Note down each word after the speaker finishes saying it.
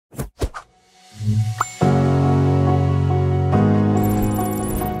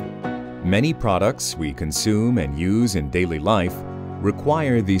Many products we consume and use in daily life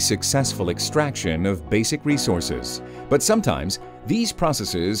require the successful extraction of basic resources, but sometimes these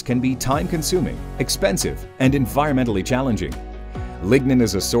processes can be time-consuming, expensive, and environmentally challenging. Lignin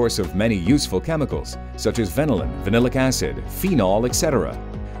is a source of many useful chemicals, such as vanillin, vanillic acid, phenol, etc.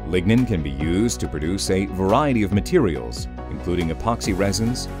 Lignin can be used to produce a variety of materials, including epoxy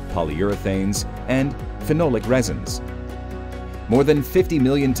resins, polyurethanes, and phenolic resins. More than 50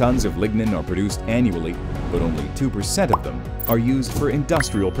 million tons of lignin are produced annually, but only 2% of them are used for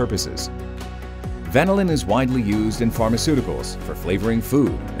industrial purposes. Vanillin is widely used in pharmaceuticals for flavoring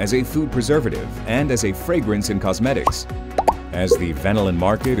food, as a food preservative, and as a fragrance in cosmetics. As the vanillin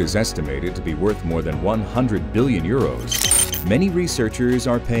market is estimated to be worth more than 100 billion euros, many researchers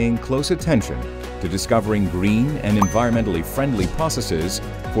are paying close attention to discovering green and environmentally friendly processes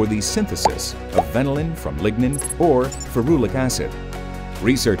for the synthesis of vanillin from lignin or ferulic acid.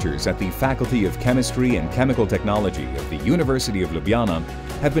 Researchers at the Faculty of Chemistry and Chemical Technology of the University of Ljubljana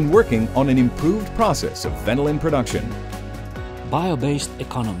have been working on an improved process of vanillin production. Bio-based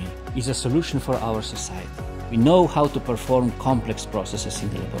economy is a solution for our society. We know how to perform complex processes in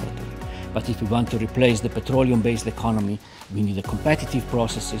the laboratory, but if we want to replace the petroleum-based economy, we need competitive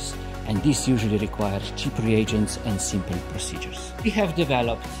processes, and this usually requires cheap reagents and simple procedures. We have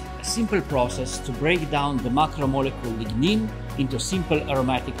developed a simple process to break down the macromolecule lignin into simple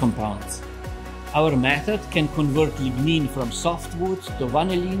aromatic compounds. Our method can convert lignin from softwood to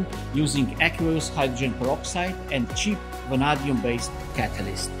vanillin using aqueous hydrogen peroxide and cheap vanadium-based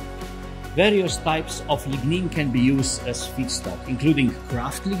catalyst. Various types of lignin can be used as feedstock, including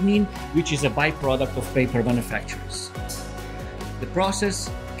kraft lignin, which is a byproduct of paper manufacturers. The process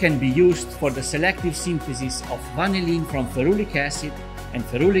can be used for the selective synthesis of vanillin from ferulic acid, and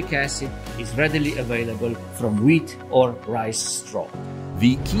ferulic acid is readily available from wheat or rice straw.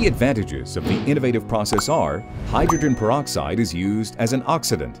 The key advantages of the innovative process are: hydrogen peroxide is used as an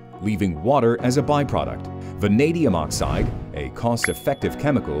oxidant, leaving water as a byproduct. Vanadium oxide, a cost-effective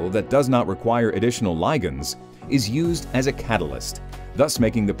chemical that does not require additional ligands, is used as a catalyst, thus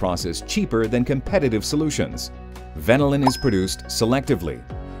making the process cheaper than competitive solutions. Vanillin is produced selectively.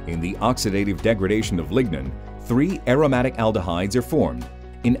 In the oxidative degradation of lignin, 3 aromatic aldehydes are formed.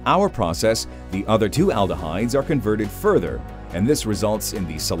 In our process, the other 2 aldehydes are converted further, and this results in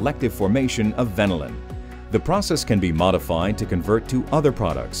the selective formation of vanillin. The process can be modified to convert to other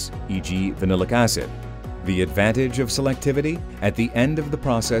products, e.g. vanillic acid. The advantage of selectivity: at the end of the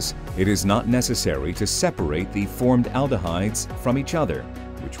process, it is not necessary to separate the formed aldehydes from each other,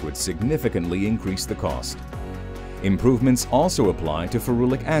 which would significantly increase the cost. Improvements also apply to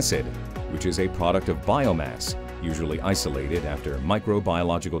ferulic acid, which is a product of biomass, usually isolated after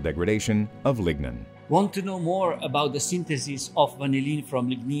microbiological degradation of lignin. Want to know more about the synthesis of vanillin from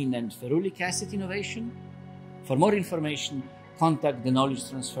lignin and ferulic acid innovation? For more information, contact the Knowledge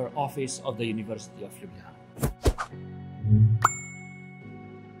Transfer Office of the University of Ljubljana.